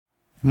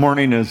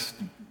Morning,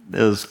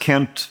 as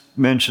Kent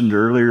mentioned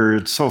earlier,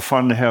 it's so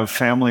fun to have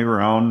family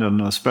around, and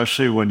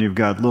especially when you've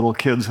got little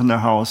kids in the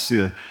house,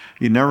 you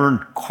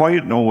never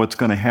quite know what's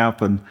going to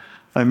happen.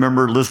 I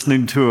remember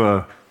listening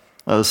to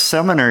a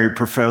seminary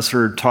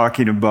professor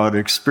talking about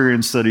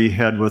experience that he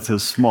had with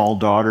his small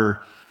daughter,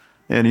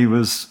 and he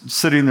was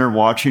sitting there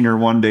watching her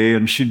one day,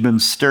 and she'd been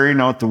staring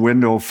out the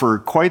window for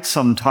quite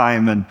some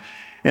time, and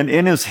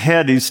in his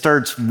head, he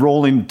starts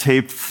rolling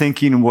tape,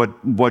 thinking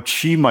what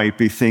she might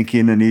be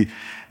thinking,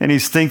 and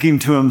he's thinking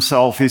to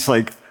himself, he's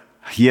like,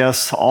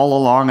 yes, all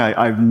along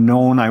I've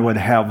known I would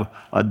have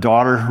a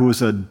daughter who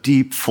is a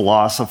deep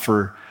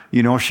philosopher.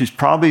 You know, she's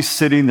probably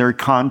sitting there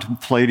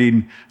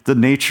contemplating the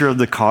nature of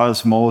the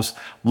cosmos,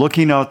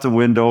 looking out the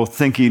window,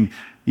 thinking,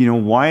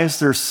 why is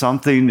there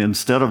something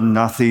instead of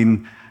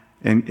nothing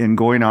and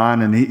going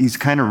on? And he's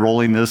kind of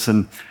rolling this,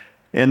 and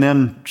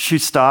then she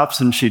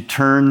stops and she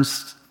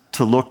turns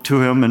to look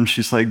to him, and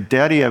she's like,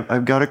 Daddy,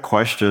 I've got a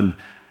question.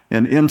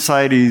 And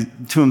inside,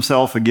 to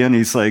himself again,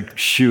 he's like,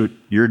 shoot,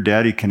 your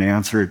daddy can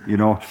answer it,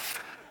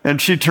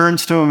 And she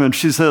turns to him and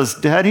she says,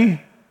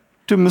 Daddy,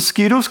 do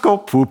mosquitoes go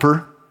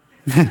pooper?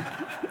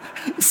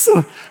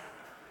 So,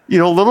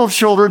 little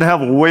children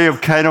have a way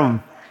of kind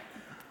of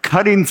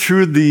cutting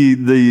through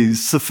the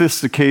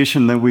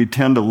sophistication that we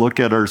tend to look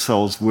at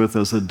ourselves with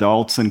as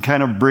adults and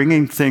kind of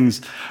bringing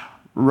things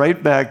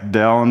right back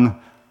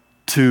down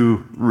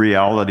to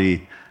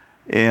reality.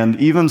 And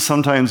even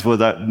sometimes with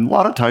that, a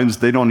lot of times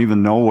they don't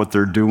even know what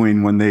they're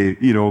doing when they,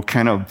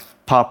 kind of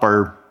pop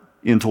our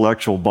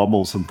intellectual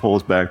bubbles and pull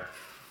us back.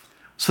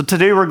 So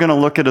today we're going to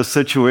look at a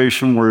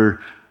situation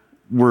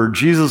where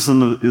Jesus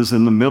is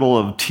in the middle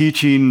of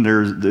teaching.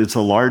 It's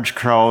a large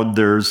crowd.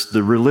 There's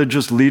the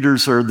religious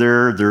leaders are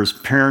there. There's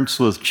parents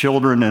with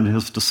children and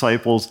his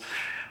disciples.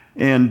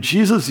 And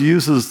Jesus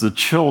uses the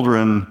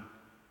children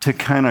to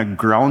kind of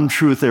ground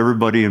truth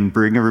everybody and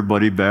bring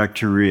everybody back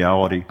to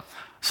reality.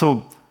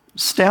 So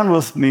stand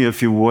with me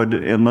if you would,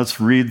 and let's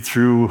read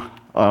through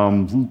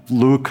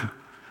Luke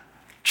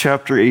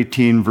chapter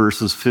 18,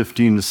 verses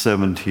 15 to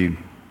 17.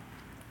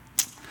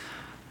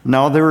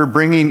 Now they were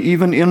bringing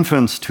even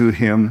infants to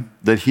him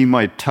that he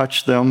might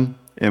touch them,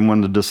 and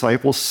when the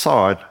disciples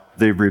saw it,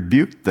 they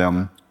rebuked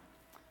them.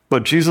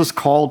 But Jesus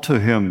called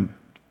them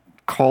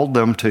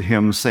to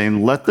him,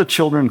 saying, Let the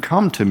children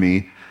come to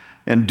me,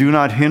 and do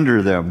not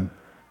hinder them,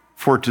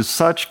 for to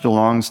such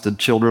belongs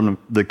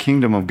the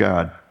kingdom of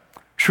God.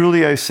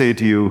 Truly I say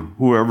to you,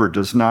 whoever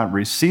does not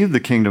receive the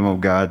kingdom of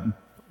God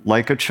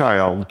like a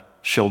child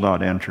shall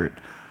not enter it.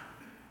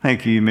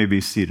 Thank you. You may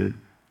be seated.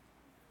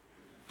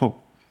 Oh.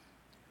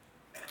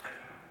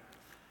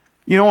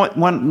 You know what?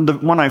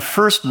 When I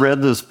first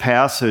read this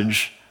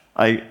passage,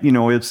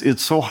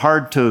 it's so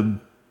hard to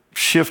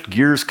shift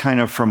gears kind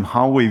of from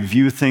how we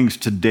view things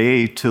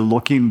today to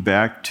looking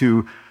back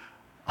to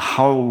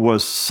how it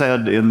was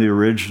said in the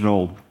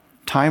original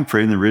time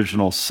frame, the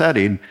original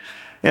setting.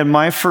 And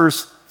my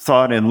first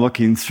thought in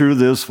looking through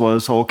this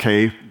was,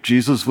 okay,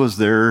 Jesus was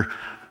there.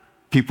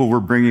 People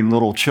were bringing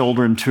little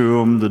children to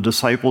him. The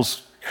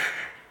disciples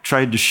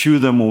tried to shoo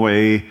them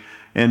away,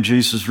 and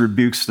Jesus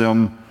rebukes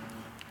them.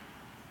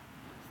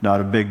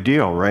 Not a big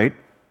deal, right?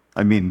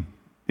 I mean,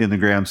 in the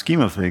grand scheme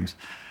of things.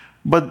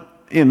 But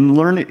in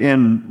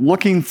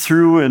looking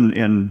through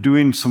and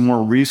doing some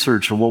more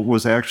research of what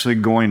was actually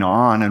going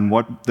on and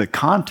what the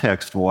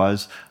context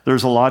was,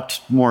 there's a lot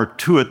more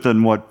to it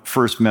than what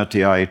first met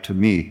the eye to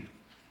me.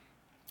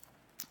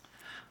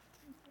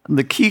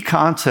 The key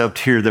concept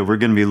here that we're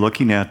going to be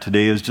looking at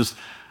today is just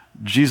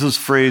Jesus'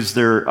 phrase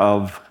there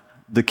of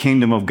the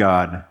kingdom of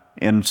God,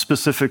 and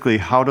specifically,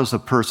 how does a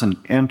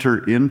person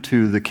enter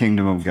into the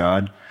kingdom of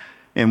God,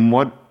 and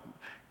what,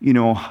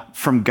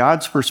 from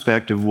God's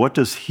perspective, what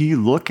does he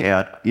look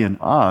at in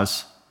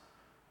us,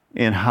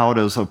 and how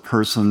does a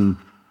person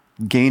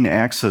gain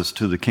access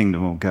to the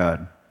kingdom of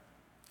God?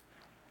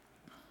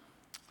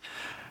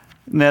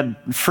 And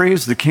that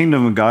phrase, the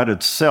kingdom of God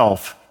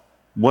itself,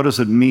 what does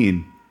it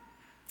mean?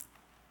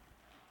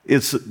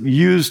 It's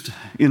used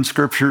in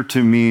Scripture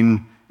to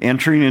mean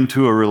entering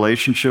into a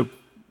relationship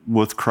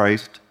with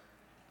Christ,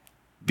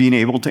 being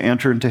able to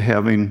enter into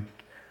heaven,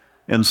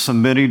 and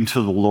submitting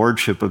to the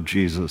lordship of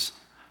Jesus.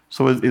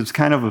 So it's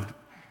kind of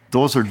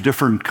those are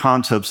different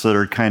concepts that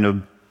are kind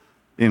of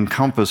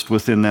encompassed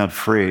within that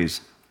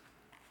phrase.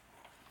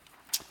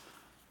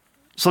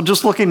 So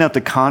just looking at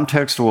the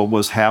context of what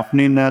was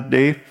happening that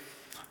day,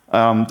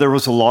 there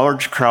was a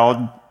large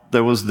crowd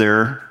that was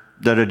there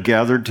that had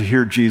gathered to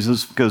hear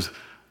Jesus, because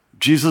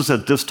Jesus,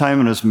 at this time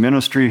in his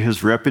ministry,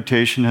 his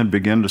reputation had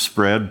begun to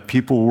spread.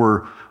 People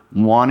were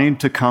wanting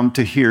to come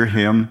to hear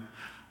him.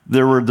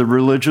 There were the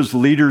religious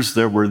leaders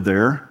that were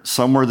there.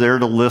 Some were there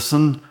to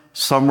listen.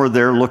 Some were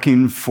there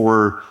looking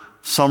for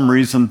some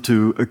reason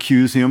to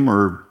accuse him,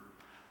 or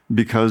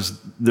because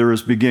they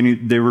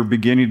were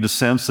beginning to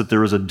sense that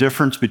there was a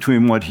difference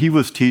between what he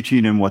was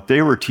teaching and what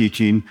they were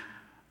teaching,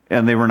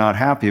 and they were not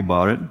happy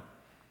about it.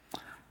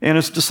 And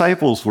his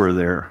disciples were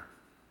there.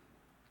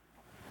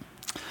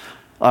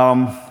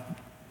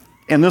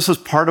 And this is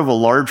part of a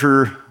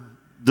larger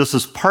this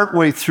is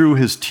partway through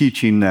his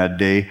teaching that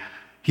day.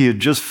 He had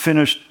just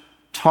finished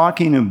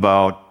talking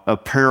about a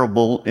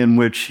parable in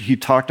which he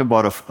talked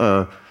about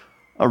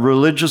a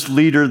religious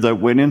leader that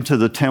went into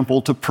the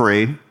temple to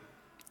pray.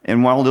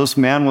 And while this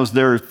man was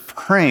there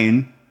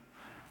praying,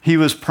 he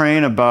was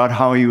praying about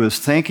how he was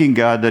thanking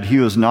God that he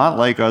was not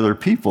like other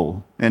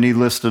people. And he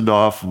listed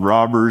off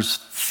robbers,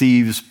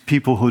 thieves,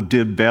 people who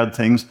did bad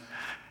things.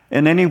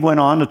 And then he went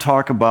on to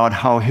talk about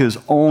how his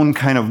own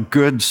kind of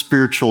good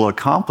spiritual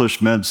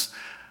accomplishments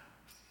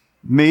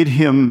made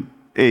him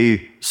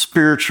a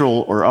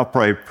spiritual or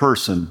upright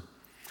person.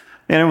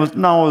 And it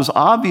was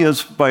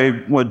obvious by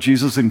what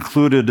Jesus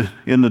included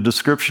in the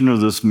description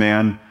of this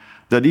man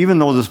that even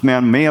though this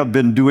man may have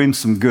been doing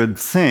some good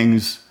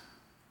things,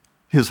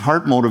 his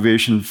heart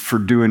motivation for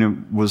doing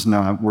it was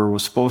not where it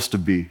was supposed to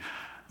be.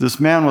 This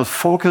man was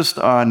focused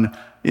on,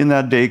 in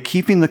that day,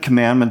 keeping the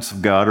commandments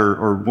of God,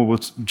 or what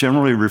was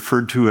generally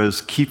referred to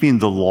as keeping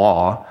the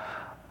law,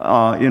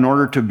 in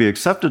order to be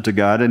accepted to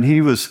God. And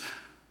he was,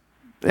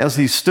 as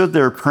he stood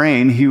there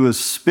praying, he was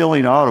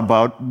spilling out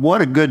about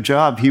what a good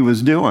job he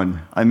was doing.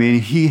 I mean,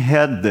 he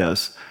had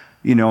this,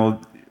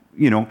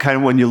 kind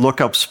of when you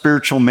look up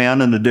spiritual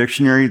man in the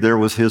dictionary, there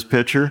was his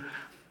picture.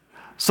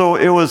 So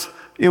it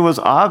was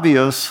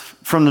obvious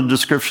from the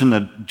description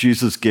that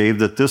Jesus gave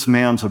that this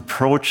man's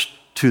approach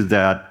to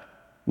that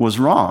was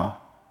wrong.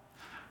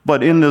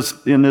 But in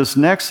this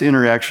next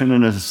interaction,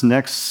 in this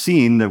next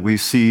scene that we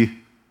see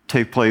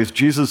take place,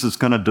 Jesus is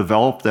going to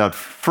develop that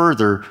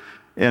further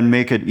and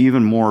make it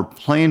even more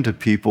plain to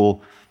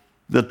people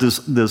that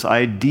this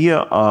idea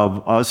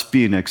of us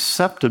being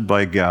accepted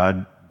by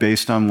God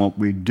based on what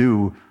we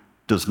do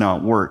does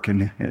not work.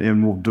 And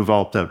we'll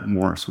develop that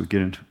more as we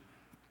get into it.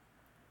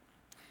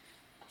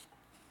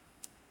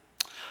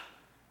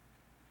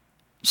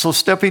 So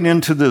stepping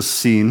into this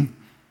scene,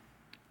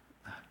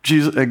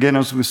 Jesus, again,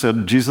 as we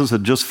said, Jesus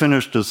had just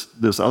finished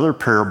this other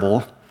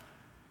parable.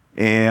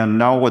 And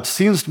now what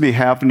seems to be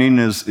happening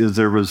is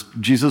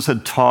Jesus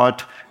had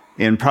taught,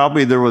 and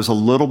probably there was a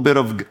little bit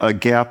of a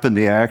gap in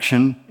the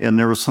action, and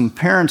there were some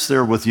parents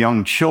there with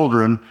young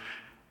children,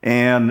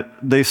 and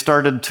they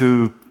started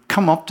to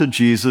come up to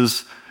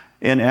Jesus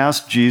and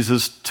ask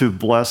Jesus to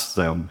bless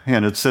them.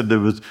 And it said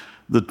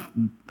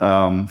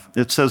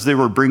it says they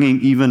were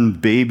bringing even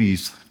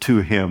babies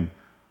to him.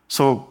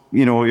 So,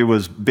 it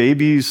was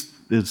babies.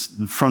 It's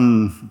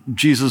from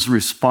Jesus'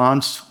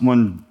 response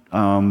when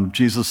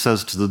Jesus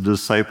says to the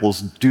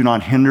disciples, "Do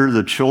not hinder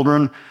the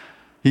children."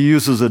 He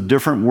uses a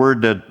different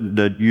word that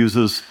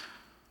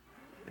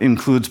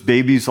includes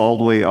babies all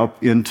the way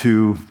up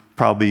into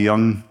probably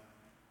young,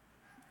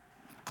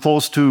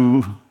 close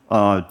to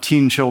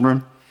teen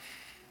children.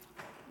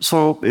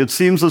 So it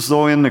seems as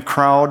though in the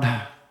crowd,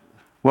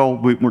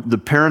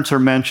 the parents are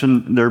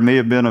mentioned. There may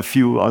have been a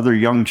few other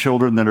young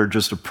children that are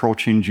just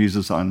approaching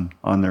Jesus on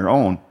their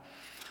own.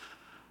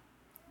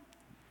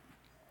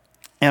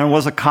 And it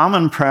was a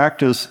common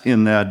practice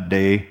in that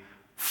day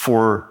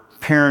for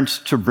parents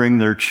to bring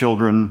their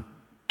children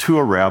to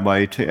a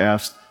rabbi to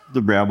ask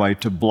the rabbi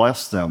to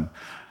bless them.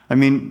 I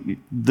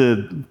mean,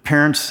 the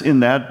parents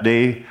in that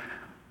day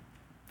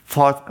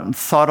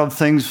thought of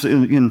things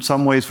in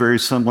some ways very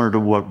similar to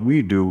what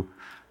we do.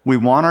 We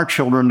want our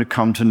children to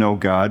come to know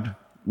God.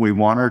 We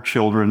want our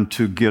children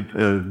to get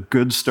a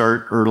good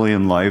start early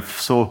in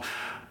life. So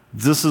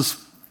this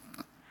is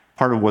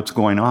part of what's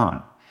going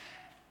on.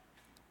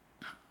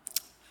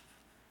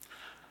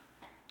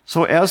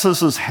 So as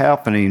this is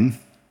happening,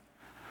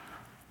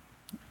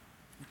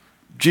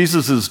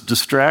 Jesus is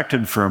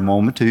distracted for a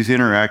moment. He's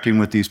interacting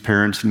with these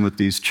parents and with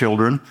these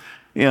children.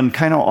 And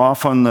kind of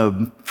off on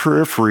the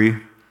periphery,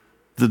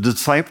 the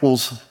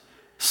disciples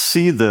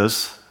see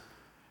this,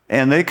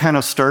 and they kind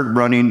of start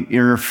running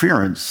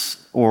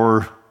interference.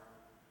 Or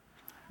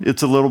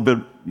it's a little bit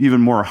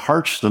even more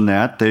harsh than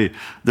that.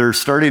 They're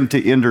starting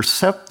to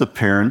intercept the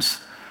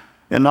parents.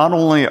 And not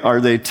only are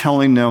they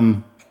telling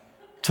them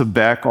to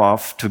back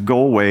off, to go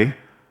away,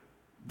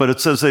 but it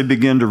says they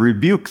begin to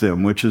rebuke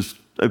them, which is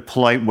a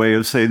polite way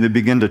of saying they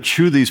begin to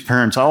chew these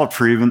parents out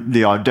for even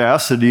the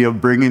audacity of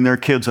bringing their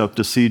kids up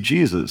to see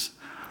Jesus.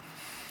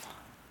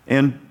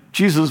 And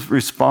Jesus'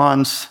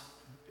 response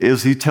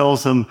is he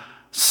tells them,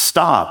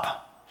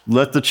 "Stop,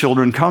 let the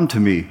children come to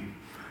me."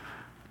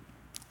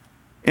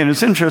 And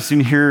it's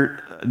interesting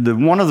here,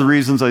 one of the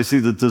reasons I see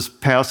that this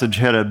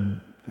passage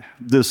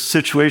this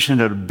situation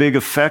had a big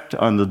effect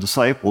on the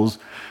disciples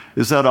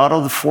is that out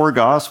of the 4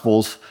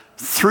 Gospels,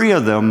 3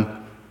 of them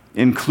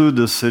include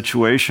this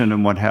situation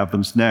and what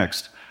happens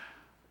next.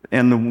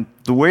 And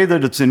the way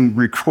that it's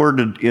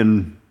recorded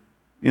in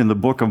the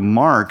book of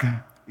Mark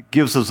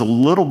gives us a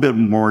little bit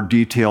more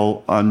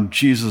detail on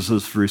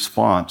Jesus'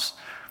 response.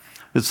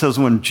 It says,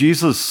 when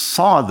Jesus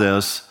saw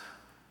this,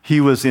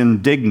 he was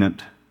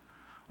indignant.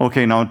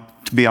 Okay, now,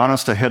 to be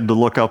honest, I had to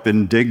look up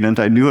indignant.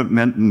 I knew it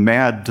meant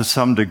mad to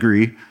some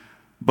degree,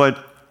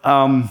 but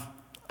I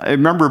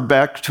remember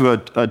back to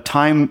a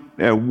time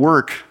at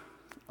work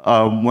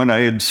when I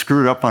had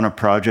screwed up on a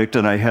project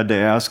and I had to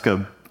ask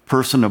a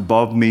person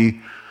above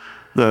me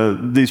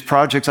These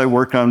projects I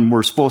worked on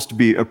were supposed to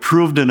be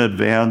approved in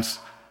advance,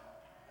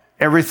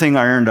 everything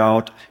ironed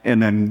out,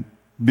 and then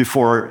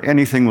before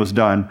anything was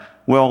done.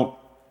 Well,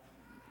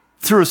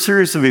 through a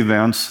series of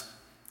events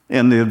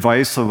and the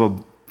advice of a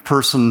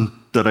person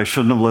that I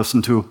shouldn't have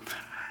listened to,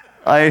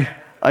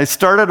 I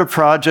started a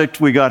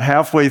project, we got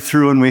halfway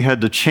through and we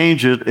had to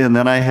change it, and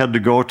then I had to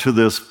go to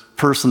this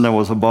person that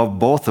was above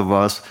both of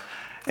us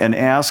and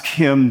ask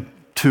him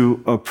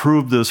to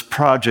approve this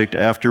project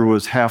after it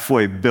was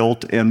halfway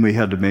built and we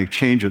had to make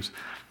changes.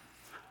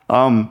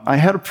 I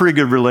had a pretty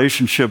good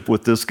relationship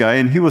with this guy,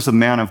 and he was a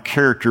man of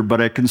character, but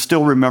I can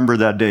still remember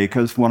that day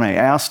because when I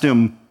asked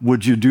him,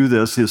 would you do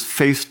this, his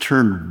face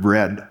turned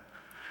red.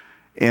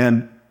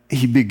 And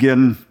he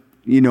began,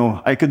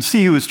 I could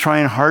see he was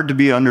trying hard to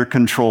be under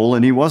control,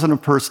 and he wasn't a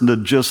person to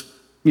just,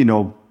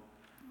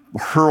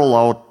 hurl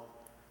out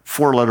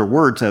four-letter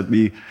words at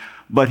me,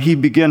 but he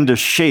began to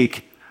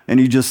shake, and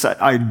he just said,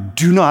 I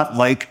do not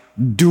like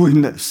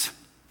doing this.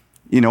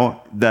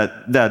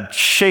 That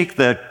shake,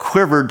 that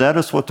quiver, that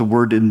is what the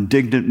word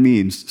indignant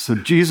means. So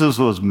Jesus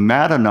was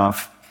mad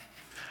enough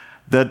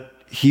that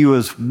he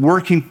was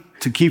working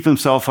to keep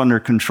himself under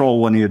control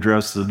when he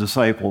addressed the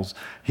disciples.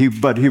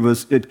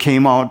 It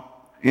came out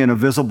in a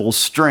visible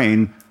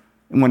strain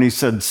when he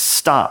said,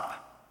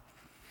 stop.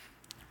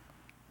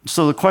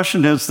 So the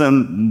question is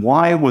then,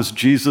 why was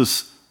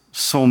Jesus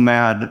so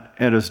mad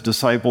at his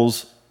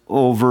disciples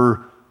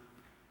over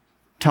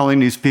telling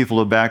these people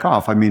to back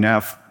off? I mean,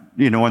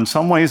 in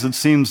some ways it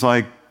seems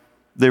like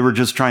they were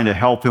just trying to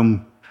help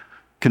him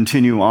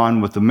continue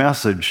on with the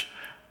message.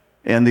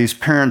 And these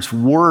parents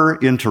were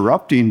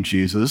interrupting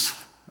Jesus.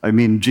 I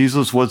mean,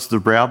 Jesus was the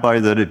rabbi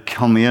that had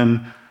come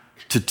in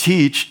to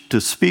teach, to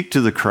speak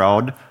to the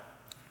crowd.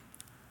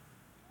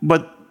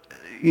 But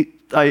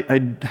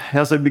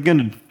as I began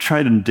to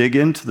try to dig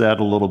into that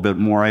a little bit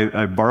more,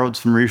 I borrowed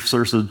some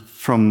resources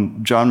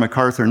from John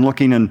MacArthur and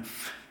looking, and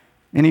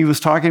he was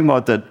talking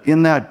about that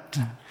in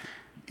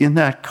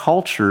that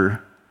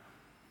culture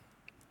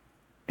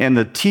and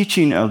the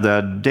teaching of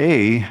that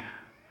day,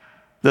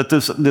 that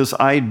this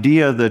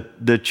idea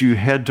that you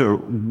had to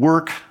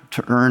work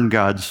to earn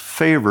God's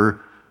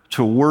favor,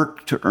 to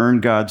work to earn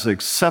God's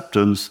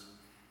acceptance,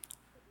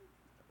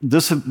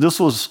 this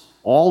was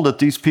all that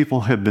these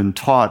people had been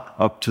taught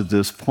up to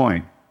this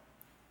point.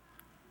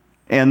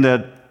 And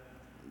that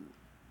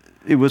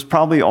it was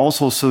probably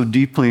also so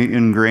deeply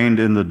ingrained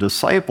in the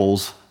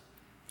disciples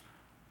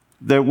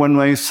that when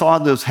they saw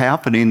this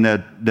happening,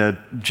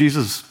 that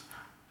Jesus'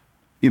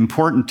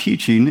 important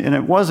teaching, and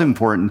it was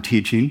important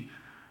teaching,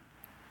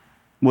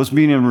 was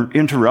being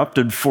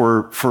interrupted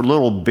for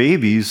little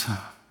babies,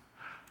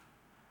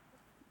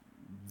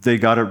 they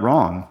got it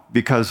wrong.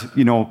 Because,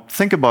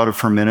 think about it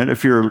for a minute.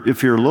 If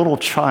you're a little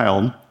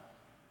child,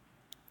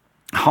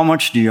 how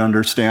much do you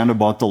understand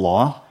about the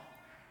law?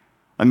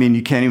 I mean,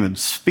 you can't even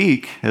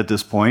speak at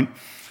this point.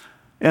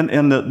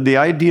 And the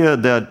idea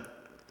that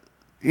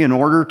in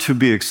order to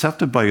be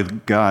accepted by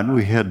God,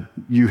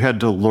 you had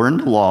to learn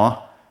the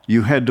law,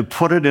 you had to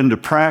put it into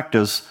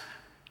practice,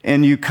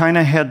 and you kind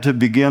of had to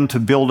begin to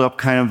build up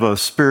kind of a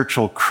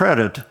spiritual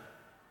credit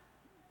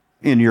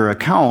in your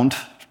account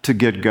to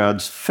get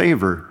God's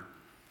favor.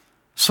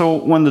 So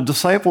when the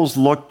disciples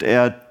looked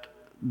at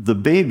the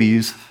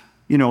babies,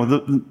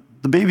 the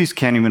babies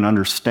can't even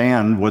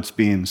understand what's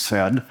being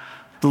said.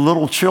 The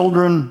little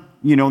children,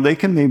 they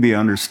can maybe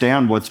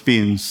understand what's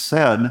being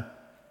said,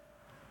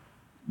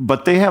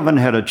 but they haven't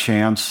had a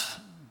chance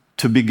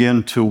to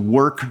begin to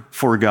work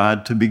for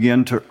God, to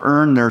begin to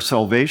earn their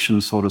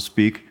salvation, so to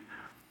speak.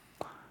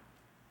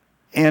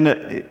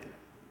 And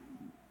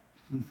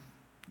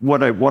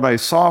what I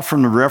saw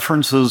from the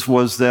references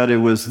was that it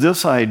was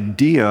this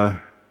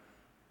idea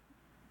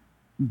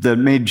that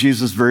made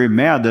Jesus very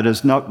mad,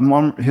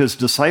 that his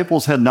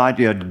disciples had not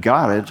yet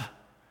got it.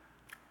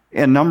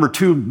 And number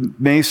two,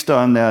 based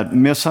on that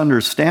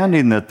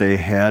misunderstanding that they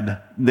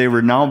had, they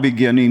were now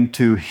beginning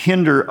to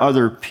hinder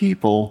other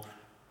people,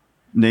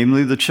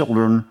 namely the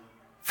children,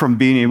 from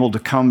being able to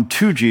come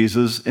to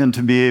Jesus and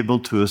to be able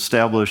to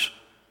establish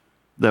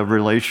that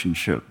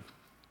relationship.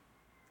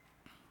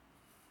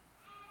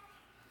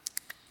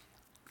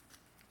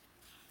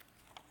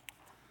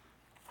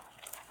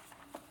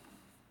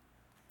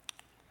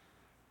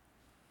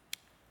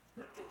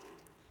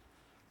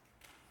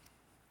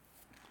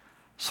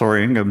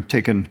 Sorry,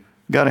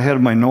 got ahead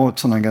of my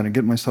notes and I got to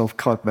get myself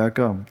caught back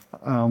up.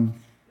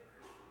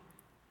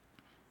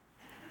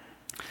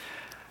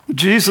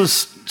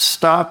 Jesus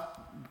stopped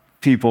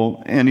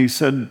people and he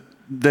said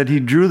that he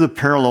drew the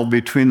parallel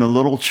between the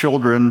little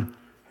children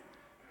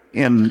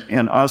and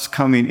us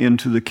coming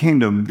into the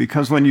kingdom.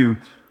 Because when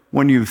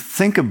you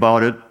think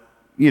about it,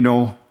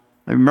 I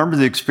remember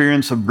the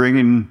experience of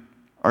bringing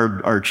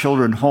our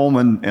children home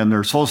and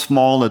they're so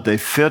small that they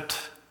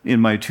fit in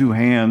my two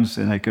hands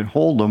and I could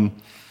hold them.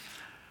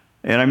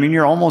 And I mean,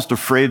 you're almost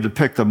afraid to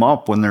pick them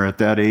up when they're at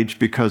that age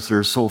because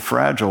they're so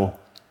fragile.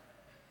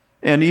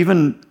 And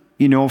even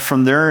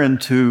from there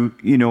into,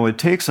 it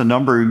takes a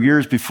number of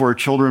years before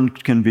children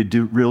can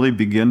really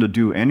begin to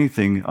do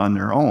anything on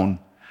their own.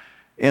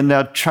 And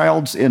that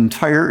child's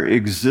entire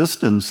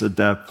existence at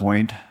that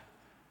point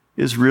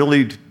is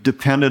really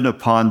dependent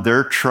upon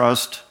their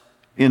trust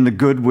in the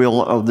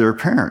goodwill of their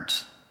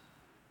parents,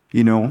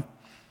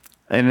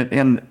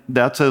 And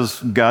that's as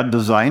God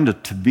designed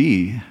it to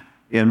be.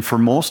 And for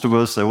most of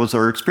us, that was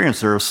our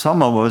experience. There are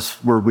some of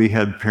us where we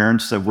had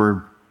parents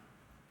that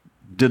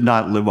did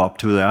not live up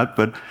to that.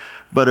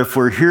 But if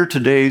we're here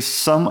today,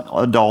 some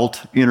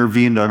adult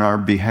intervened on our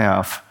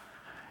behalf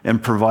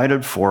and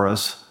provided for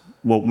us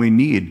what we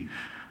need.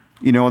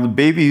 The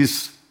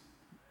babies,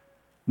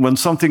 when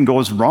something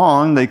goes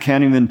wrong, they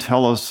can't even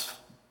tell us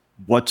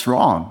what's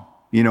wrong.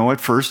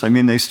 At first,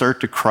 they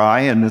start to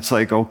cry, and it's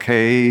like,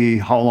 okay,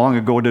 how long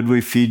ago did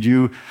we feed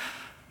you?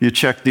 You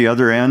check the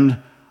other end.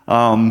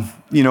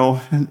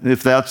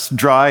 If that's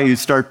dry, you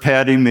start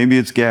patting, maybe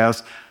it's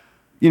gas.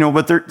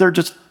 But they're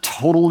just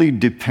totally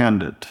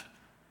dependent.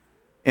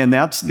 And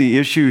that's the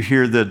issue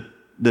here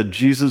that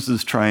Jesus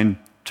is trying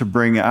to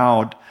bring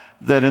out,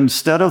 that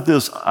instead of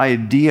this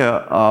idea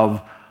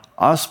of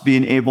us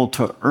being able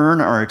to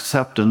earn our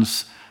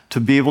acceptance, to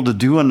be able to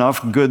do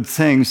enough good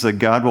things that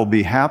God will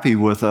be happy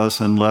with us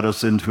and let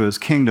us into his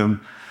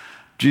kingdom,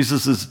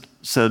 Jesus has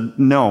said,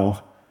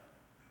 no,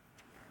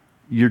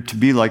 you're to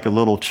be like a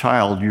little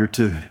child. You're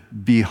to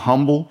be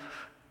humble,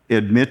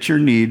 admit your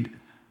need,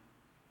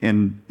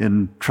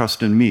 and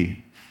trust in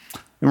me.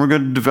 And we're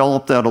going to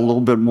develop that a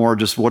little bit more,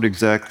 just what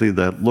exactly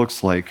that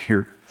looks like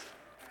here.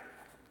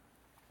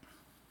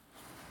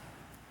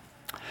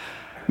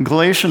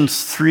 Galatians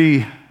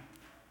 3:10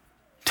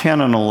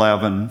 and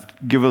 11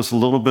 give us a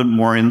little bit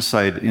more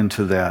insight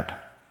into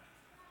that.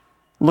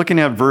 Looking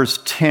at verse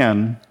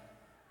 10,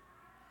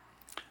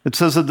 it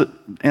says that,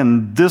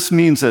 and this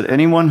means that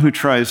anyone who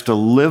tries to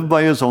live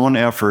by his own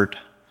effort,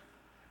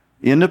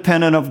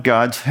 independent of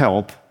God's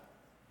help,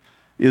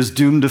 is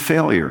doomed to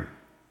failure.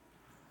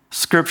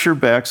 Scripture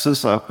backs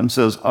this up and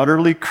says,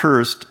 utterly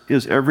cursed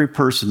is every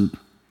person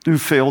who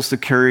fails to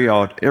carry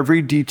out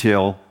every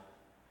detail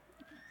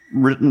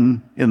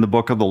written in the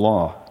book of the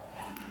law.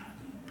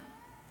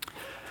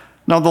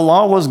 Now, the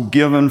law was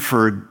given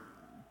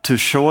to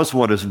show us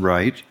what is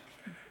right,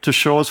 to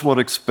show us what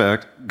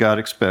God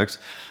expects.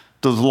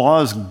 The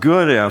law is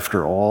good,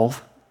 after all,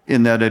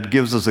 in that it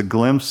gives us a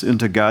glimpse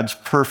into God's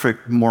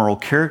perfect moral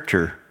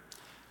character.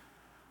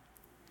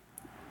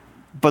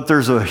 But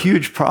there's a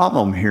huge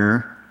problem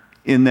here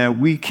in that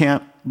we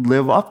can't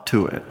live up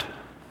to it.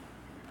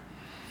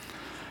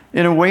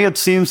 In a way, it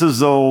seems as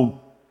though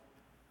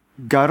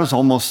God has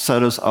almost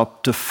set us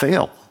up to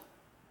fail,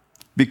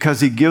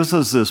 because he gives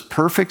us this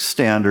perfect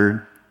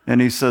standard and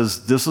he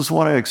says, this is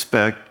what I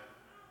expect,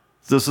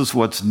 this is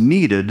what's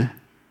needed.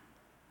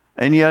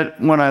 And yet,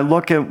 when I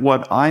look at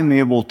what I'm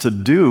able to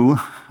do,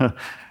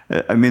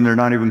 they're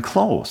not even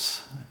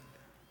close.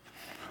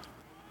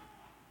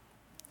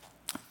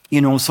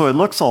 So it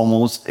looks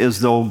almost as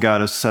though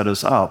God has set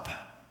us up.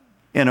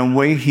 In a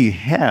way, he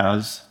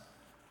has,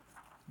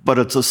 but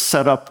it's a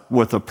setup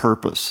with a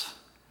purpose.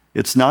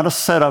 It's not a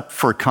setup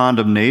for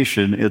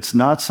condemnation. It's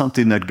not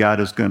something that God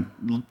is going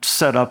to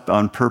set up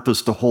on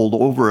purpose to hold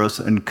over us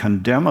and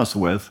condemn us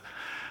with.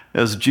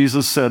 As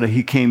Jesus said,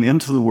 he came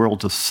into the world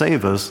to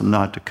save us and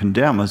not to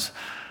condemn us.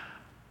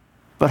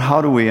 But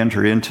how do we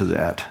enter into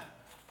that?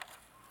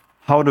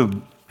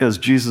 As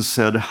Jesus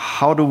said,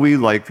 how do we,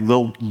 like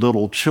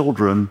little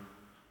children,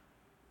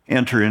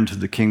 enter into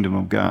the kingdom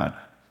of God?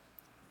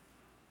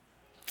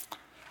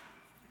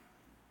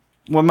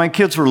 When my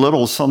kids were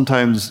little,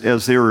 sometimes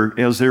as they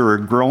were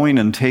growing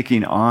and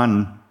taking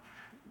on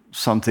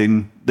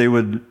something, they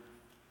would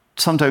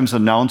sometimes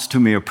announce to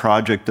me a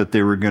project that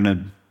they were going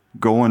to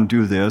go and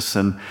do this.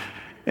 And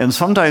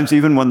sometimes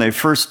even when they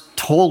first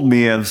told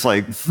me, I was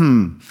like,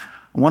 I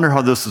wonder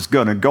how this is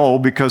going to go,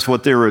 because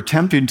what they were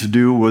attempting to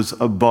do was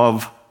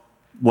above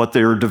what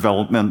they were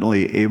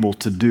developmentally able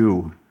to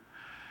do.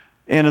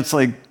 And it's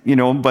like,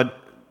 but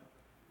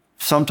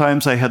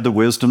sometimes I had the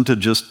wisdom to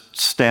just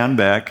stand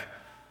back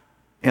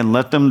and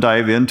let them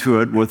dive into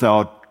it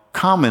without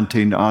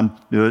commenting on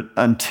it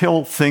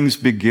until things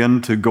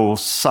begin to go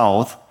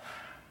south.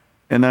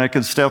 And then I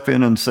could step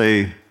in and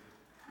say,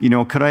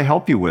 could I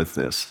help you with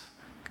this?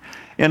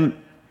 And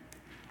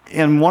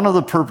one of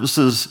the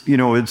purposes,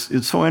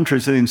 it's so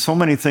interesting, so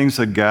many things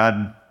that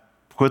God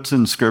puts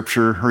in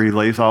Scripture or he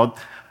lays out,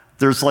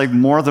 there's like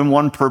more than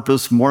one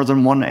purpose, more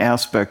than one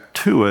aspect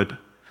to it.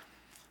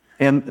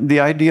 And the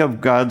idea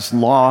of God's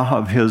law,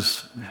 of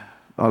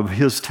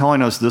his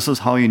telling us this is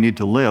how you need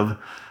to live,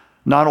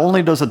 not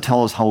only does it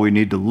tell us how we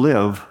need to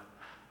live,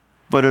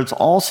 but it's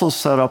also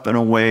set up in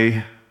a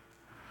way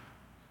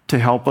to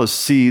help us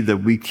see that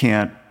we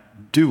can't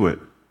do it.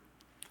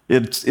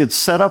 It's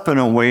set up in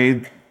a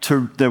way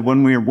that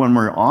when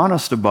we're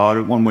honest about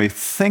it, when we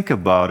think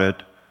about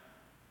it,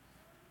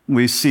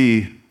 we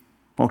see,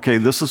 okay,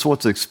 this is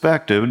what's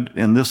expected,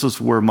 and this is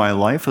where my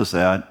life is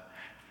at.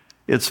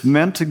 It's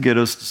meant to get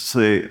us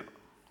to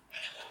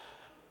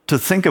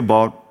think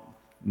about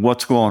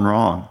what's going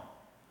wrong.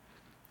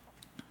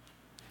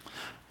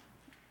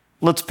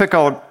 let's pick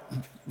out,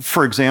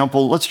 for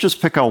example, let's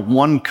just pick out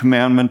one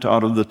commandment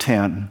out of the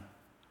 10.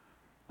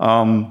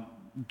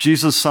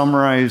 Jesus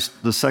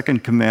summarized the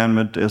second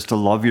commandment as to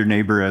love your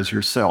neighbor as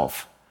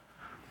yourself.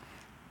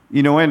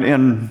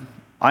 And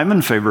I'm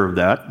in favor of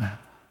that.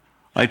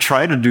 I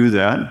try to do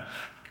that.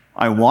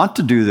 I want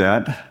to do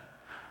that.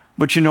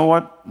 But you know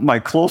what? My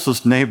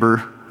closest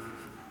neighbor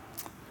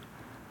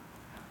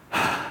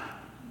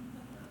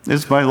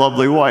is my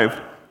lovely wife.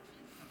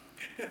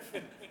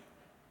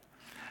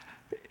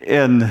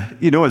 And,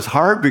 it's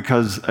hard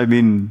because,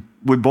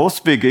 we both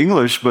speak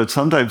English, but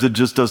sometimes it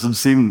just doesn't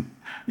seem,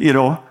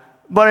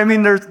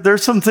 But,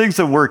 there's some things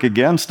that work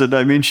against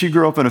it. She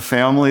grew up in a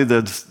family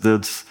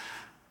that's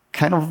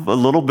kind of a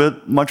little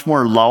bit much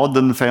more loud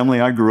than the family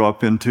I grew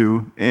up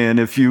into. And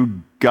if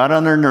you got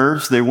on their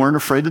nerves, they weren't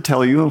afraid to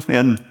tell you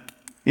and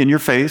in your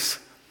face.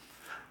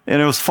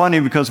 And it was funny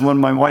because when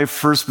my wife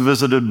first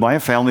visited my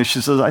family,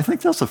 she says, I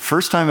think that's the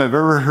first time I've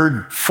ever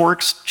heard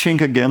forks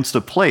chink against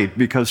a plate,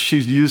 because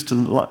she's used to a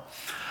lot.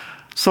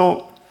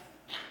 So,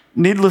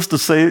 needless to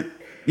say,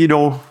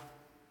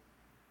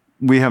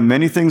 we have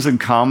many things in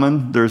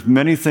common. There's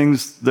many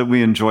things that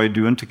we enjoy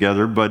doing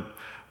together, but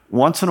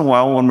once in a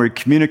while when we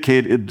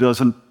communicate, it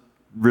doesn't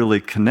really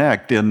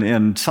connect.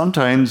 And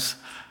sometimes,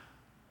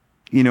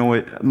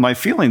 my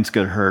feelings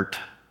get hurt.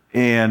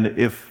 And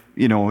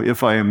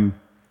if I'm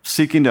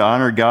seeking to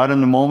honor God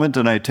in the moment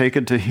and I take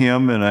it to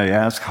Him and I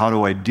ask, how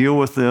do I deal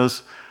with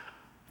this?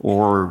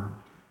 Or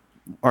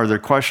are there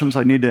questions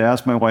I need to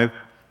ask my wife?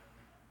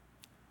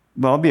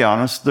 Well, I'll be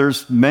honest,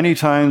 there's many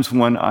times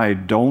when I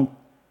don't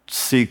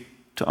seek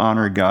to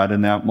honor God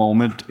in that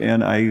moment,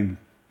 and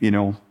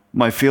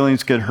my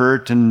feelings get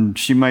hurt, and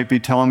she might be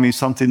telling me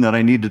something that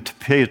I needed to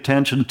pay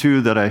attention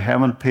to that I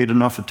haven't paid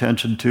enough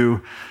attention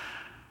to.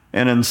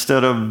 And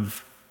instead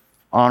of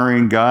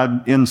honoring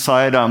God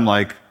inside, I'm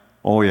like,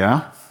 oh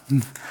yeah?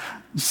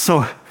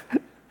 So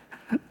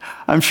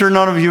I'm sure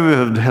none of you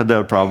have had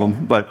that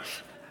problem, but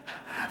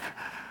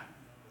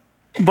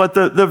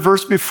the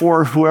verse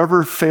before,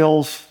 whoever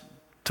fails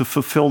to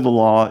fulfill the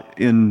law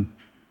in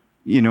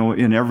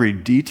every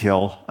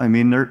detail,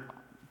 I'm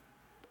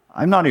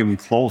not even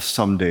close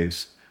some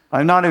days.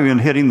 I'm not even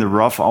hitting the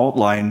rough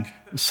outline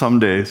some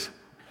days.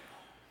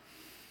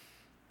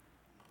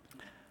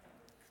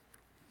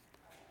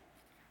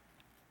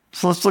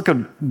 So let's look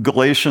at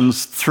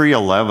Galatians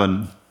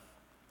 3:11.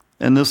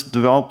 And this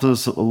develops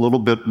this a little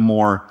bit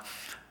more.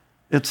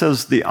 It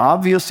says, the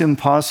obvious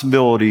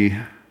impossibility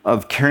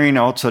of carrying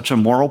out such a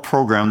moral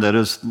program that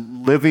is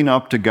living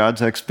up to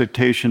God's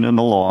expectation in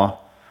the law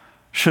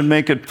should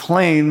make it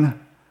plain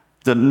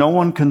that no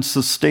one can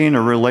sustain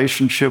a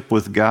relationship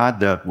with God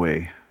that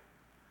way.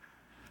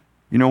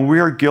 We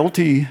are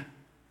guilty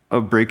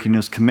of breaking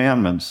His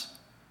commandments.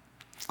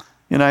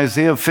 In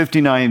Isaiah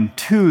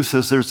 59:2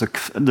 says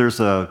there's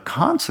a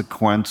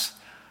consequence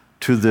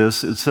to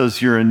this. It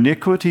says, your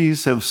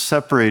iniquities have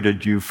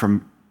separated you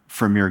from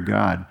your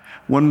God.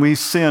 When we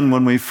sin,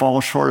 when we fall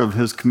short of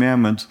His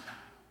commandments,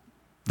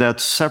 that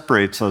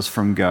separates us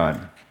from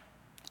God.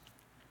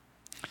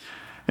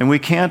 And we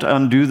can't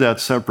undo that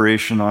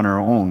separation on our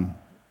own.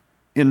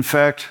 In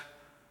fact,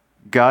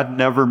 God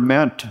never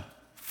meant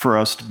for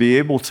us to be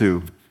able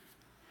to.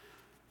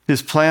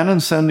 His plan in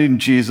sending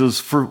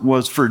Jesus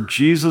was for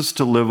Jesus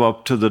to live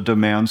up to the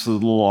demands of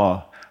the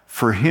law,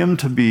 for Him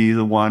to be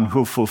the one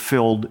who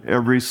fulfilled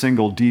every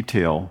single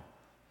detail,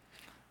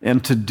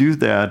 and to do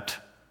that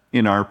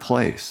in our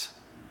place.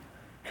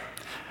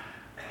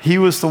 He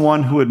was the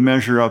one who would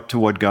measure up to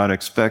what God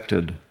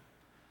expected,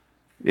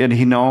 and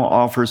He now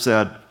offers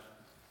that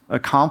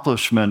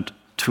accomplishment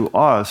to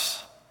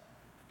us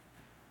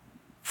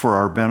for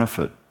our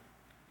benefit.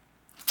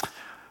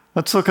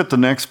 Let's look at the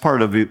next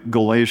part of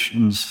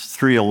Galatians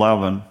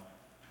 3:11.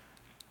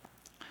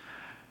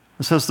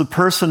 It says, the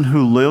person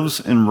who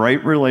lives in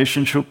right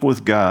relationship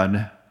with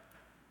God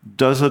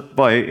does it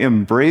by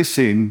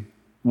embracing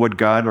what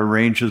God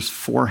arranges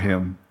for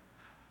him.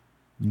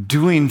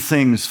 Doing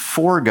things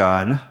for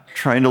God,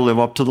 trying to live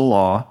up to the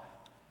law,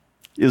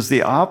 is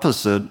the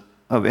opposite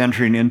of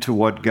entering into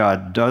what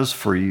God does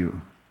for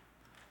you.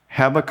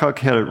 Habakkuk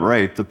had it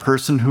right. The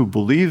person who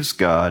believes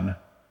God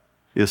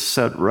is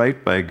set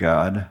right by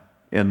God,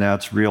 and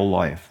that's real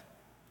life.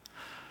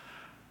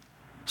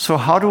 So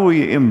how do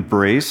we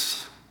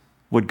embrace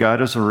what God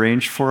has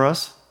arranged for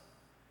us?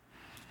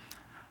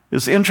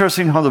 It's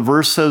interesting how the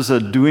verse says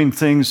that doing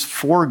things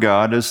for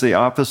God is the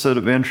opposite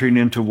of entering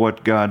into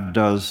what God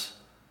does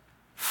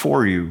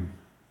for you.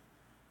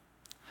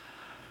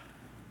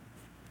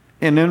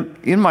 And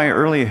in my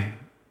early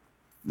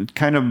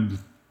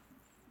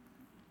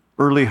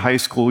high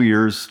school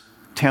years,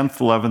 10th,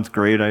 11th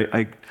grade,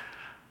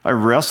 I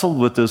wrestled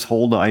with this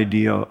whole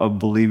idea of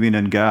believing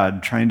in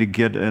God, trying to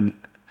get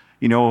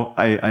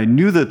I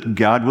knew that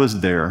God was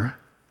there,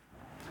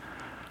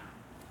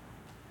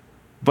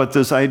 but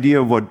this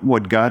idea of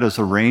what God has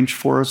arranged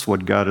for us,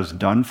 what God has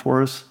done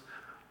for us,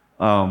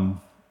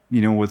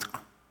 with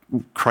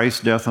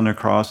Christ's death on the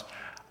cross,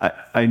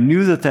 I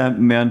knew that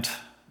meant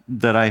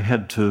that I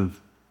had to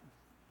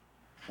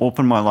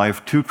open my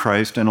life to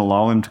Christ and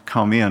allow him to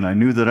come in. I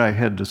knew that I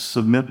had to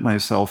submit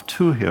myself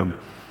to him.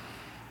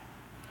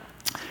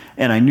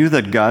 And I knew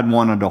that God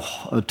wanted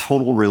a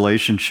total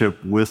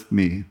relationship with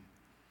me.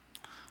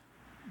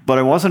 But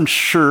I wasn't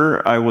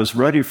sure I was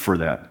ready for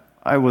that.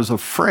 I was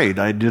afraid.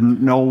 I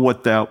didn't know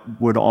what that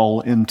would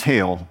all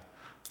entail.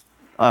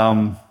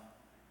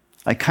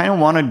 I kind of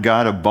wanted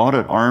God about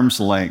at arm's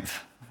length.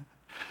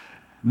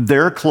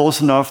 There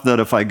close enough that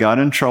if I got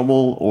in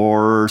trouble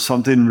or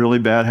something really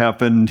bad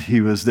happened,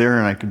 he was there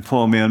and I could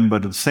pull him in.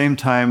 But at the same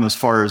time, as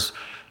far as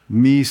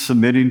me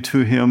submitting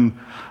to him,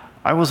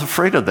 I was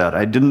afraid of that.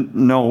 I didn't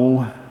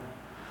know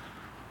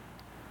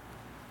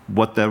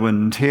what that would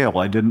entail.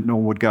 I didn't know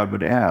what God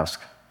would ask.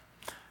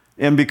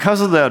 And because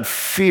of that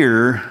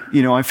fear,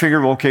 I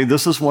figured, okay,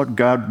 this is what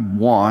God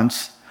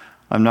wants.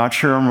 I'm not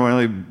sure I'm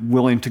really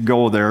willing to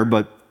go there,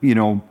 but,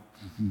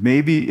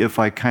 maybe if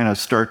I kind of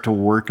start to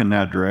work in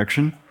that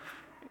direction.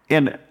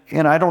 And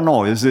I don't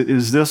know,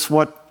 is this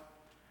what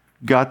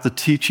got the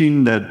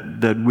teaching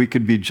that we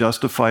could be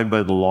justified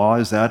by the law?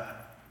 Is that,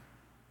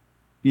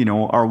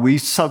 are we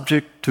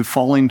subject to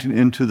falling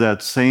into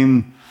that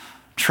same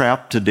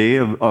trap today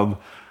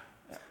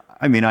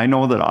I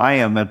know that I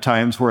am at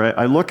times where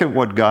I look at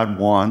what God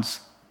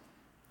wants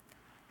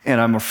and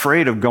I'm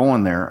afraid of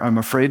going there. I'm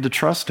afraid to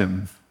trust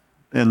him.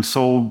 And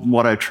so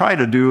what I try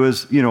to do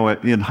is,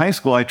 in high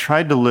school, I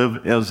tried to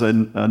live as a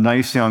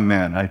nice young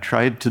man. I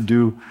tried to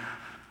do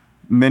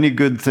many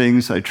good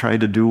things. I tried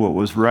to do what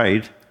was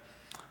right.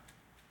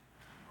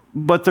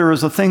 But there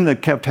was a thing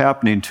that kept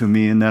happening to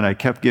me, and that I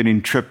kept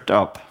getting tripped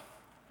up.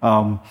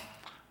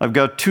 I've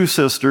got two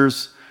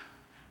sisters.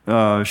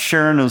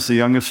 Sharon is the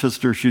youngest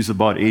sister. She's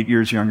about 8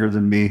 years younger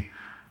than me.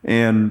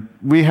 And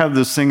we have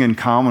this thing in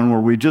common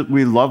where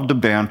we love to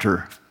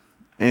banter.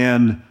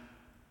 And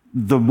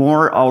the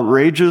more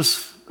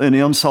outrageous an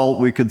insult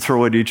we could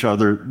throw at each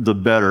other, the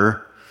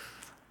better.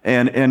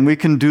 And we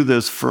can do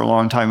this for a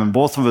long time, and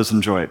both of us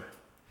enjoy it.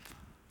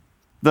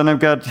 Then I've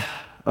got,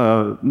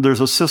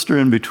 there's a sister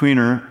in between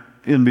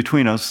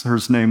us. Her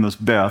name is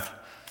Beth.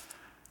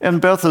 And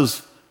Beth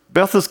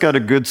has got a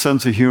good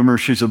sense of humor.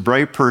 She's a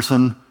bright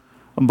person.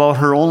 About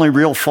her only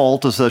real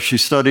fault is that she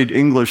studied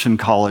English in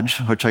college,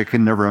 which I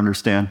can never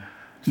understand.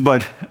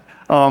 But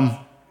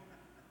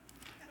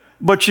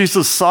she's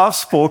a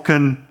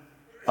soft-spoken,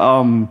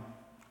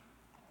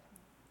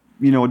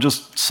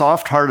 just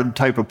soft-hearted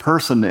type of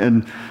person.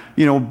 And,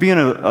 being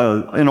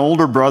an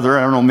older brother,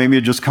 I don't know, maybe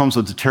it just comes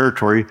with the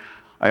territory,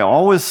 I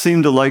always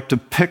seem to like to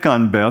pick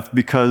on Beth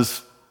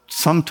because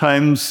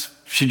sometimes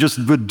she just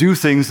would do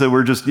things that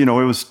were just, it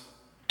was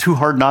too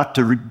hard not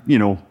to,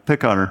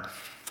 pick on her.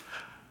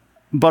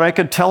 But I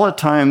could tell at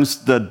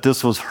times that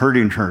this was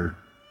hurting her,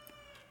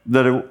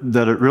 that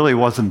it really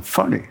wasn't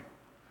funny.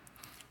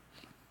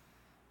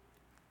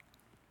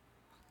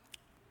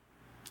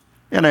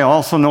 And I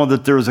also know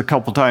that there was a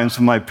couple times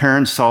when my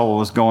parents saw what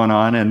was going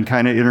on and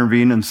kind of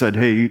intervened and said,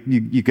 hey,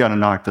 you got to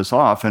knock this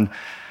off. And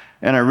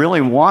I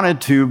really wanted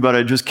to, but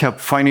I just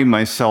kept finding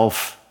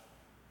myself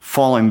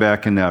falling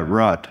back in that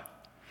rut.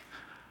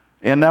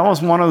 And that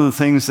was one of the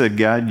things that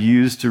God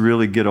used to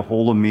really get a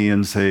hold of me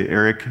and say,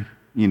 Eric,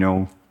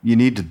 you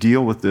need to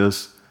deal with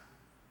this.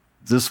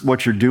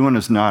 What you're doing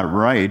is not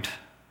right,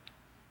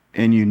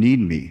 and you need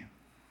me.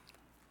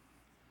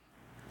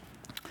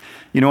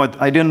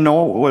 I didn't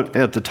know what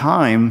at the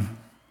time,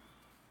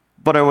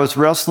 but I was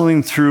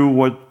wrestling through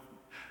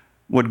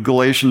what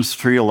Galatians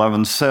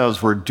 3:11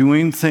 says, where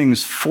doing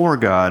things for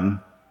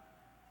God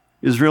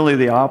is really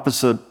the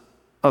opposite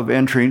of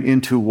entering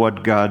into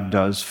what God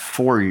does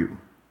for you.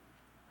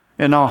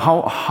 And now,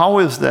 how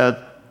is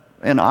that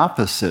an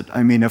opposite?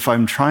 If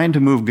I'm trying to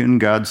move in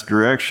God's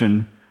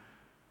direction,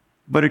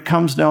 but it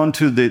comes down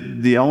to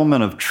the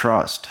element of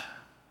trust.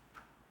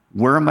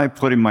 Where am I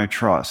putting my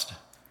trust?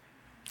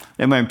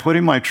 Am I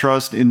putting my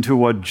trust into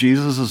what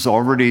Jesus has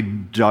already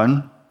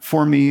done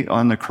for me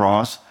on the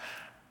cross?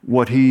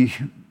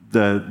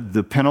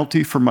 The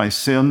penalty for my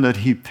sin that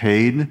he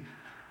paid,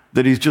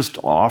 that he's just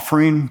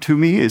offering to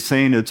me, is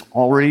saying it's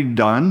already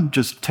done,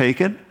 just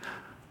take it.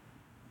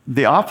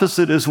 The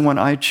opposite is when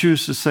I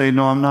choose to say,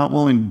 no, I'm not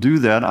willing to do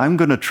that. I'm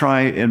going to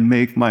try and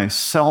make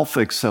myself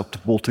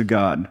acceptable to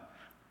God.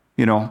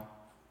 I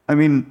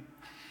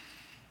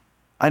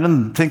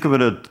didn't think of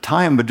it at the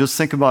time, but just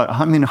think about,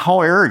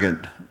 how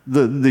arrogant.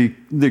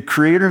 The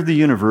creator of the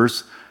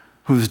universe,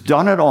 who's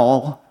done it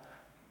all,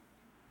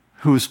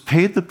 who's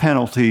paid the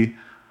penalty,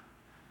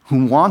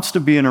 who wants to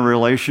be in a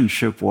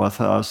relationship with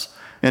us,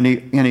 and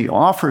he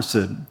offers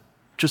it.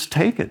 Just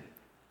take it.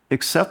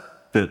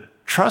 Accept it.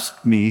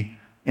 Trust me,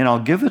 and I'll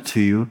give it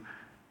to you.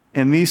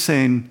 And me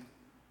saying,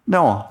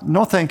 no,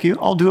 thank you.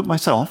 I'll do it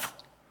myself.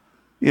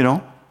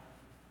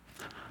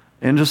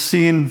 And just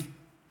seeing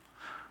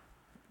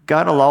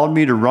God allowed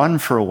me to run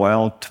for a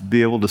while to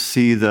be able to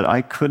see that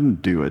I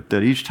couldn't do it,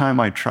 that each time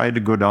I tried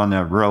to go down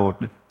that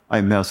road,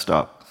 I messed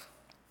up.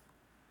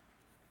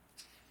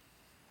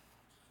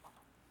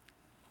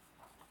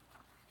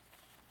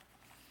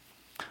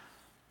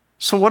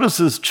 So what is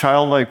this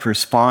childlike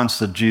response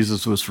that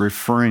Jesus was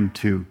referring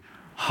to?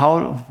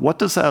 what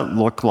does that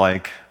look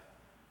like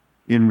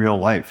in real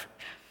life?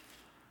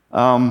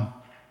 I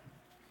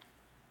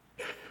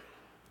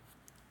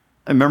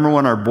remember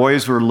when our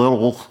boys were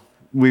little,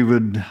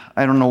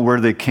 I don't know where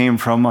they came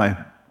from. I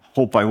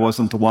hope I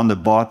wasn't the one that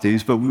bought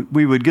these, but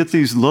we would get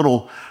these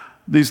little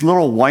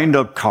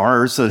wind-up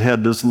cars that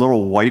had this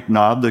little white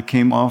knob that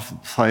came off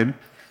the side.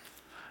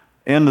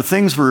 And the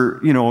things were,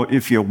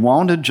 if you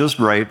wound it just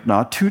right,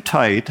 not too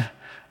tight,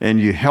 and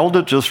you held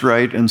it just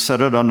right and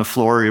set it on the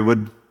floor, it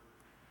would,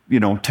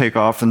 take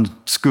off and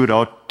scoot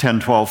out 10,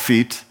 12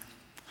 feet.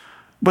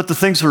 But the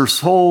things were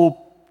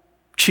so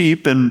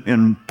cheap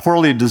and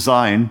poorly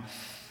designed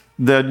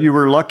that you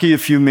were lucky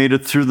if you made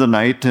it through the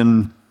night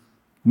and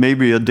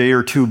maybe a day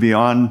or two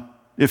beyond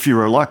if you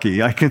were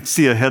lucky. I can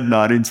see a head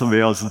nodding,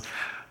 somebody else.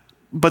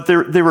 But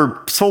they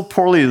were so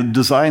poorly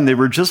designed, they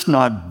were just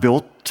not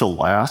built to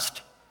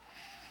last.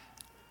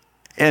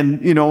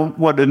 And,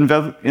 what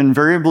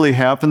invariably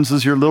happens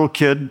is your little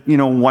kid,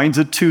 winds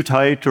it too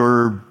tight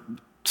or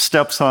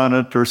steps on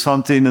it or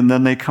something, and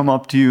then they come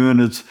up to you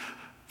and it's,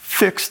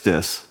 fix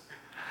this.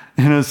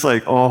 And it's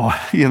like, oh,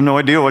 you have no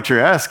idea what you're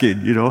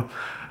asking,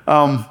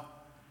 But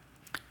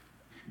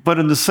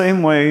in the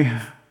same way,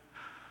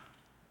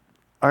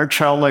 our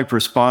childlike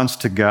response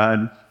to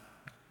God,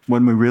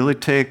 when we really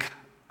take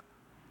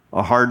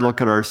a hard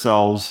look at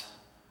ourselves,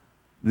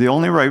 the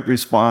only right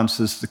response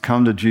is to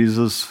come to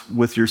Jesus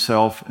with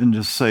yourself and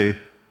just say,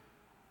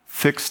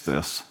 fix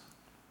this,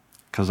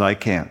 because I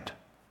can't.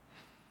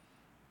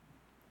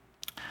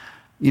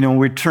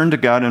 We turn to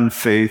God in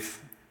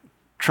faith,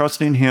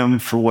 trusting Him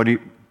for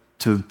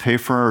to pay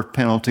for our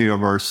penalty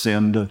of our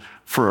sin,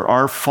 for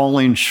our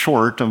falling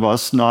short of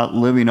us not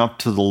living up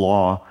to the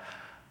law.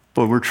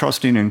 But we're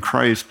trusting in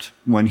Christ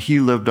when He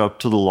lived up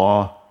to the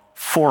law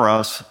for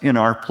us in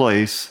our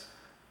place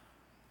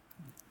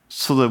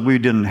so that we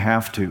didn't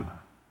have to.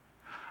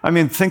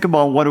 Think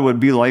about what it would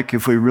be like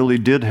if we really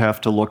did have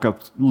to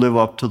live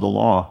up to the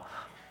law.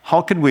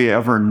 How could we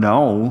ever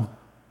know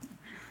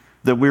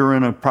that we were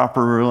in a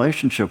proper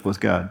relationship with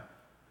God?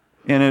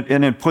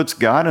 And it puts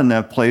God in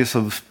that place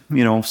of,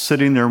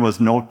 sitting there with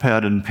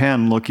notepad and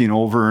pen looking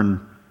over and,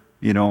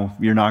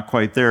 you're not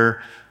quite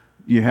there.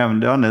 You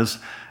haven't done this.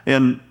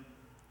 And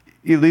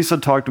Elisa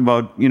talked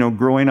about,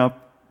 growing up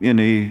in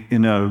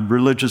a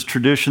religious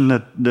tradition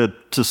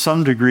that to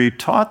some degree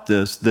taught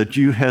this, that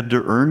you had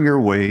to earn your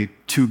way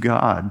to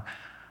God.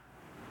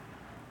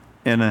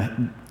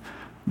 And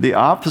the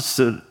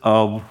opposite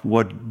of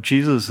what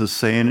Jesus is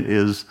saying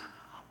is,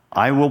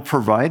 I will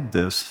provide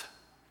this.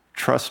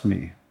 Trust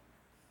me.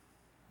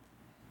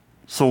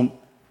 So,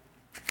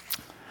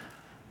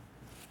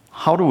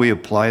 how do we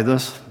apply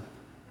this?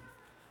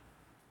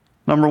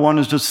 Number one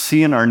is just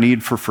seeing our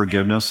need for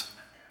forgiveness,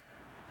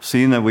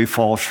 seeing that we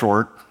fall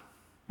short,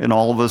 and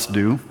all of us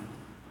do.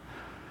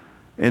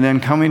 And then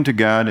coming to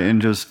God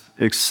and just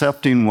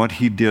accepting what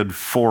He did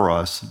for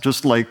us.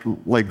 Just like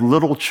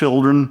little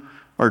children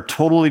are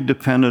totally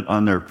dependent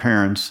on their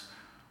parents,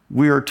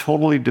 we are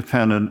totally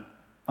dependent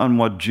on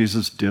what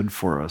Jesus did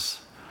for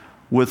us.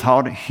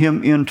 Without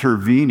Him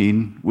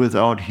intervening,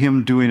 without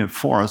Him doing it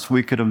for us,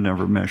 we could have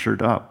never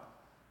measured up.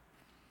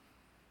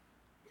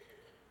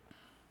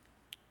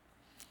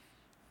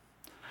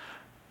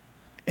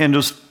 And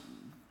just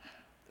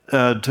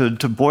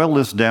to boil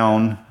this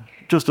down,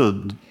 just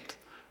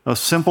a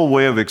simple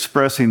way of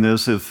expressing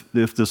this, if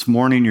this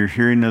morning you're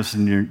hearing this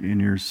and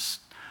you're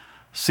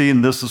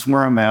seeing this is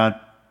where I'm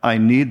at, I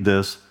need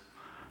this,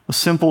 a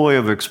simple way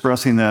of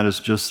expressing that is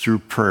just through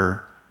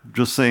prayer.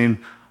 Just saying,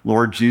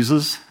 Lord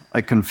Jesus,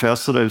 I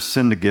confess that I've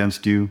sinned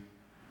against you.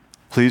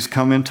 Please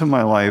come into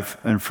my life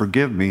and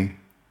forgive me.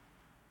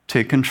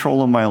 Take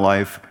control of my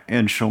life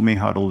and show me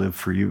how to live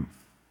for you.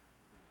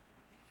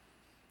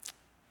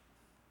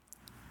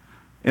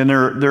 And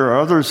there are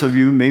others of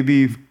you,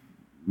 maybe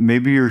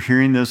you're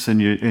hearing this and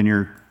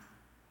you're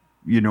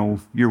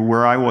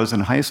where I was in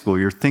high school.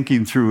 You're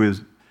thinking through,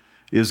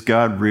 is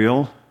God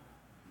real?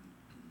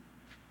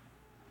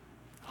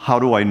 How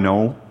do I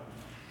know?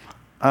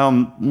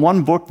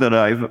 One book that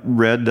I've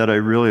read that I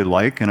really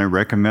like and I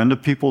recommend to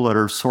people that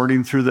are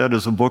sorting through that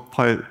is a book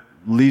by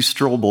Lee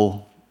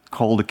Strobel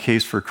called A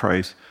Case for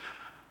Christ.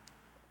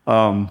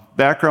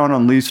 Background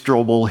on Lee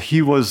Strobel,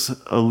 he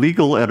was a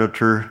legal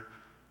editor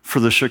for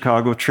the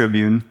Chicago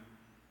Tribune,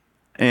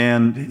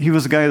 and he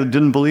was a guy that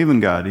didn't believe in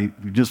God. He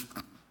just,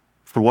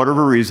 for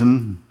whatever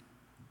reason,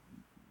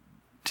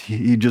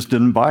 he just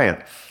didn't buy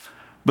it.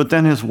 But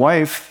then his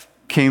wife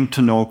came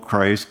to know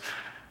Christ,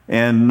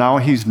 and now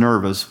he's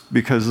nervous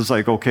because it's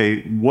like,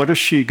 okay, what has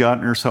she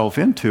gotten herself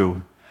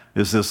into?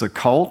 Is this a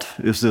cult?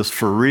 Is this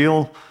for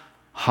real?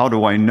 How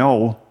do I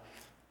know?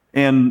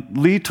 And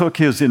Lee took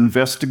his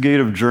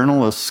investigative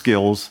journalist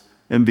skills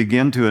and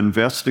began to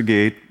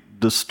investigate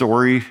the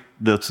story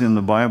that's in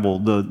the Bible,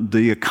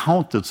 the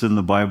account that's in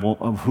the Bible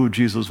of who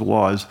Jesus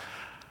was,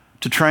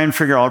 to try and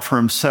figure out for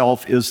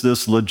himself, is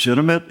this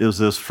legitimate? Is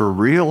this for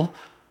real?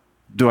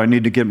 Do I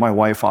need to get my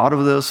wife out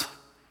of this?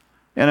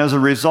 And as a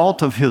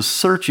result of his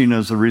searching,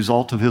 as a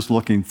result of his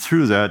looking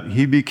through that,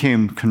 he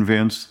became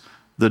convinced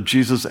that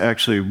Jesus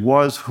actually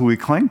was who he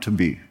claimed to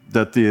be,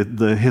 that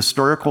the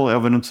historical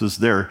evidence is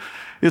there.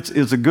 It's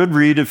a good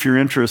read if you're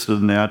interested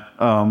in that.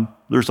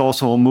 There's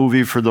also a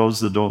movie for those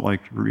that don't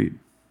like to read.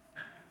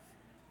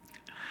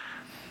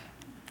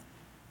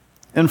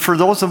 And for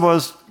those of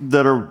us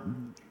that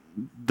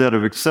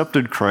have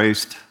accepted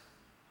Christ,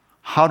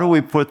 how do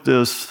we put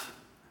this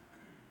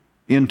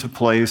into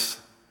place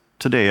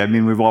today? I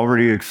mean, we've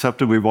already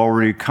accepted, we've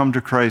already come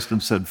to Christ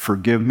and said,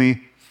 forgive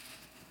me.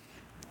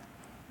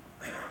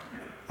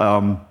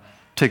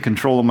 Take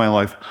control of my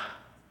life.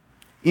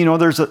 You know,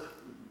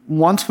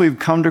 once we've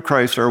come to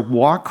Christ, our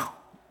walk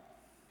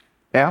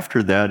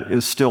after that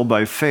is still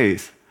by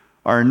faith.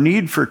 Our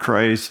need for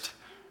Christ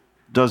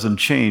doesn't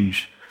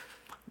change.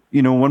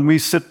 You know, when we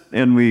sit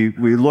and we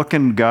look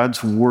in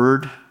God's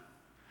Word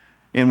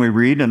and we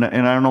read, and I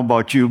don't know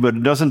about you, but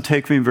it doesn't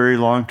take me very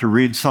long to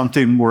read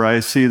something where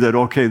I see that,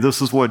 okay,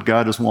 this is what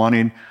God is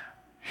wanting.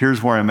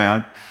 Here's where I'm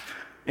at.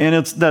 And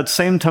it's that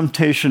same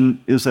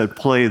temptation is at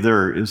play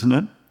there, isn't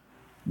it?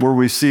 Where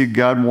we see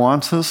God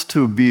wants us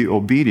to be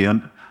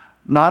obedient,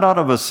 not out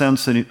of a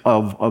sense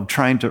of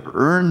trying to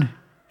earn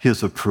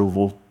his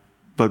approval,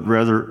 but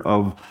rather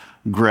of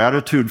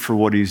gratitude for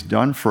what he's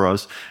done for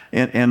us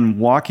and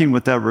walking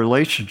with that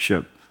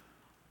relationship.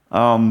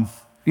 You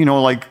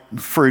know, like,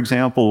 for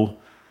example,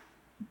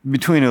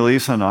 between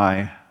Elisa and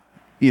I,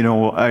 you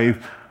know,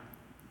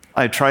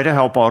 I try to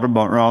help out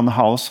around the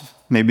house,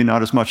 maybe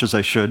not as much as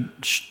I should,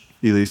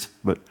 Elise,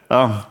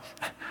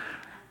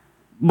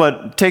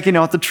 but taking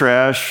out the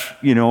trash,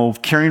 you know,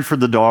 caring for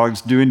the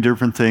dogs, doing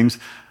different things,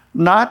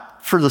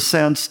 not for the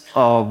sense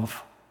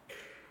of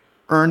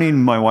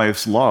earning my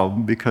wife's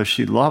love, because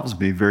she loves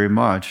me very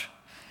much,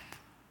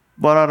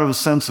 but out of a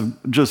sense of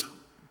just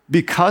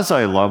because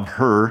I love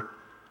her,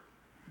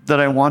 that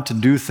I want to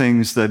do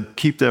things that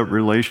keep that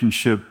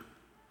relationship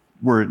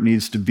where it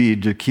needs to be,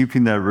 to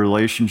keeping that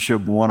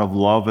relationship one of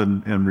love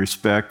and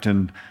respect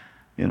and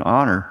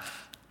honor.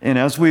 And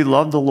as we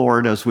love the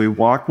Lord, as we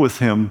walk with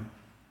him,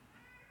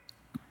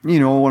 you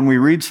know, when we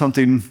read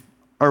something,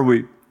 are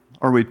we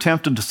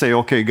tempted to say,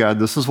 okay, God,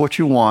 this is what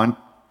you want.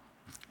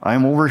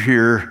 I'm over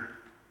here.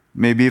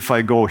 Maybe if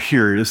I go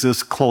here, is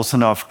this close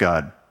enough,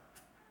 God?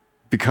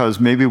 Because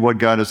maybe what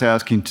God is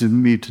asking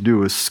me to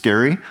do is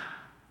scary.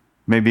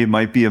 Maybe it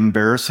might be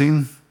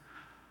embarrassing.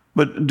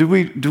 But do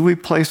we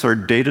place our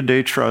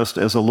day-to-day trust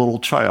as a little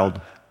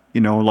child? You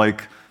know,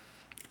 like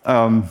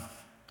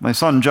my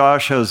son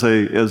Josh has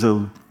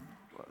a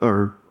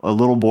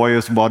little boy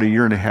is about 1.5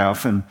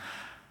 years, and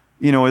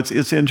you know,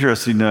 it's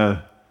interesting.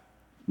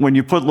 When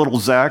you put little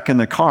Zach in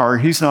the car,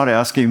 he's not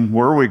asking,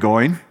 where are we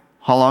going?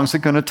 How long is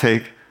it going to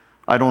take?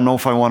 I don't know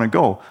if I want to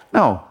go.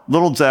 No,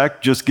 little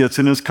Zach just gets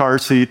in his car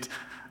seat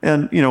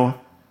and, you know,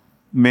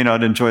 may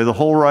not enjoy the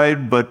whole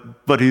ride, but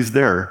he's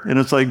there. And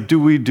it's like, do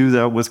we do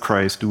that with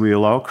Christ? Do we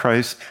allow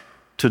Christ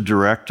to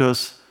direct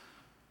us,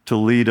 to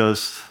lead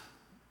us?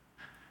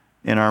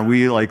 And are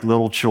we like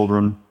little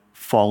children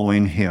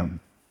following him?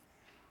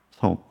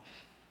 So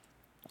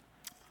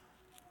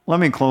let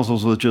me close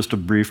this with just a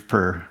brief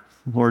prayer.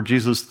 Lord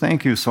Jesus,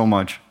 thank you so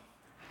much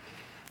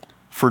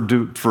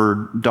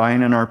for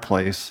dying in our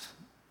place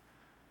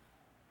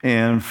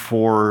and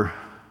for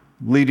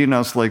leading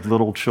us like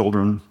little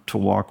children to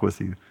walk with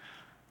you.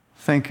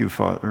 Thank you,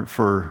 Father,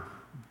 for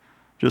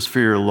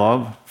your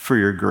love, for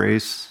your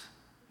grace,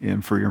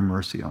 and for your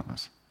mercy on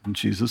us. In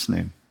Jesus'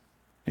 name,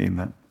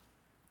 amen.